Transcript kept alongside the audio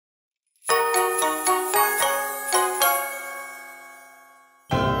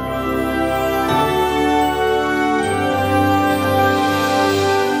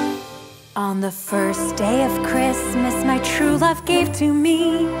first day of Christmas, my true love gave to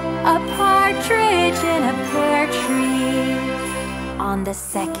me a partridge in a pear tree. On the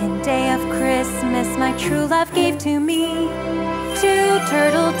second day of Christmas, my true love gave to me two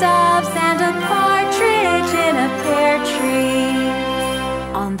turtle doves and a partridge in a pear tree.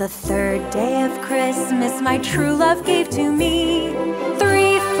 On the third day of Christmas, my true love gave to me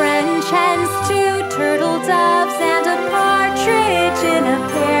three French hens, two turtle doves, and a partridge in a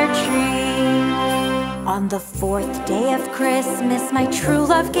pear tree. On the fourth day of Christmas, my true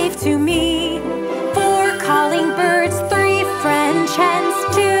love gave to me four calling birds, three French hens,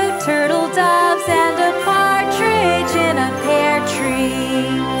 two turtle doves, and a partridge in a pear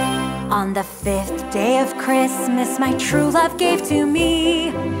tree. On the fifth day of Christmas, my true love gave to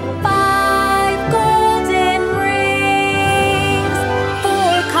me five golden rings,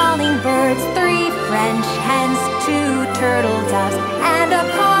 four calling birds, three French hens, two turtle doves, and a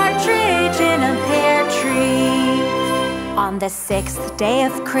partridge in a pear tree. On the sixth day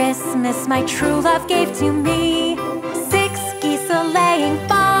of Christmas, my true love gave to me six geese a-laying,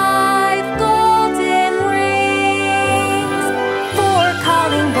 five golden rings, four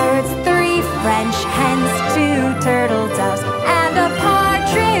calling birds, three French hens, two turtle doves, and a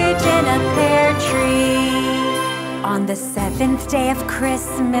partridge in a pear tree. On the seventh day of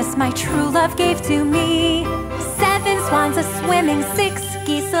Christmas, my true love gave to me seven swans a-swimming, six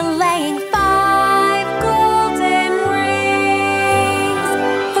geese a-laying, five golden rings,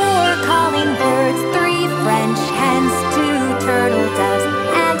 four calling birds, three French hens, two turtle doves,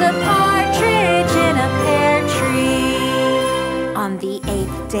 and a partridge in a pear tree. On the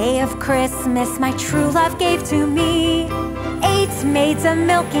eighth day of Christmas, my true love gave to me eight maids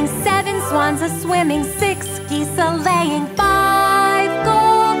a-milking, seven swans a-swimming, six geese a-laying, five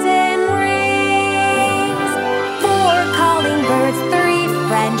golden rings, four calling birds, three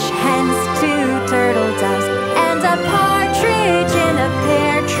French hens, two turtle doves, and a partridge in a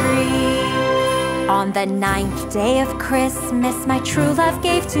pear tree. On the ninth day of Christmas, my true love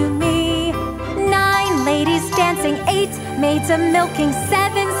gave to me nine ladies dancing, eight maids a-milking,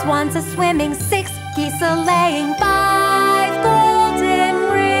 seven swans a-swimming, six geese a-laying, five golden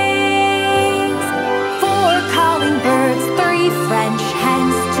rings, four calling birds, three French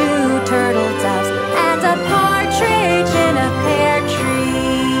hens, two turtle doves, and a partridge in a pear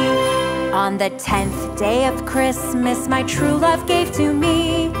tree. On the 10th day of Christmas, my true love gave to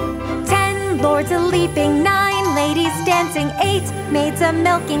me 10 lords a-leaping, nine ladies dancing, eight maids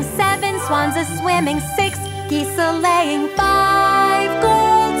a-milking, seven swans a-swimming, six geese a-laying, five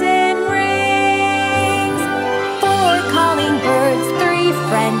golden rings, four calling birds, three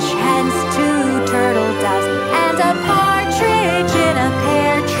French hens, two turtle doves, and a partridge in a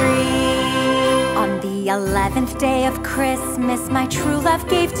pear tree. On the 11th day of Christmas, my true love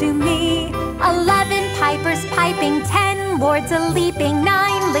gave to me 11 pipers piping, 10 lords a-leaping,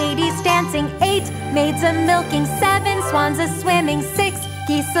 nine ladies dancing, eight maids a-milking, seven swans a-swimming, six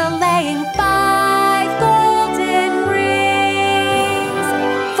geese a-laying, five golden rings,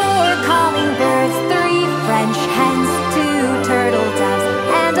 four calling birds, three French hens, two turtle doves,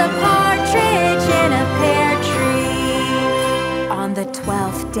 and a partridge in a pear tree. On the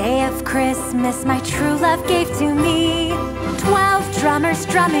 12th day of Christmas, my true love gave to me 12 drummers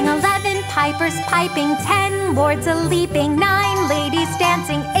drumming, 11 pipers piping, 10 lords a-leaping, nine ladies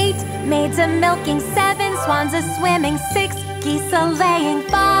dancing, eight maids a-milking, seven swans a-swimming, six geese a-laying,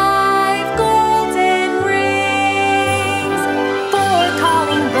 five golden rings, four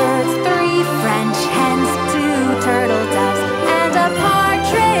calling birds,